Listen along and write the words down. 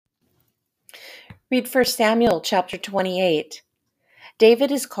Read 1 Samuel chapter 28.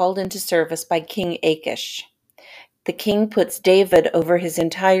 David is called into service by King Achish. The king puts David over his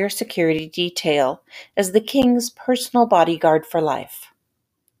entire security detail as the king's personal bodyguard for life.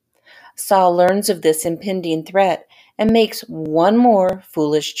 Saul learns of this impending threat and makes one more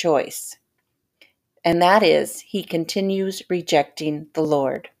foolish choice. And that is, he continues rejecting the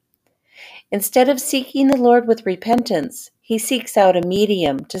Lord. Instead of seeking the Lord with repentance, he seeks out a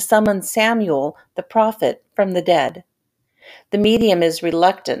medium to summon Samuel, the prophet, from the dead. The medium is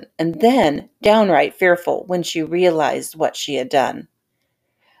reluctant and then downright fearful when she realized what she had done.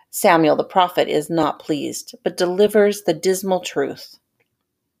 Samuel the prophet is not pleased, but delivers the dismal truth.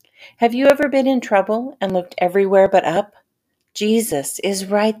 Have you ever been in trouble and looked everywhere but up? Jesus is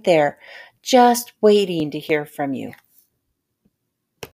right there, just waiting to hear from you.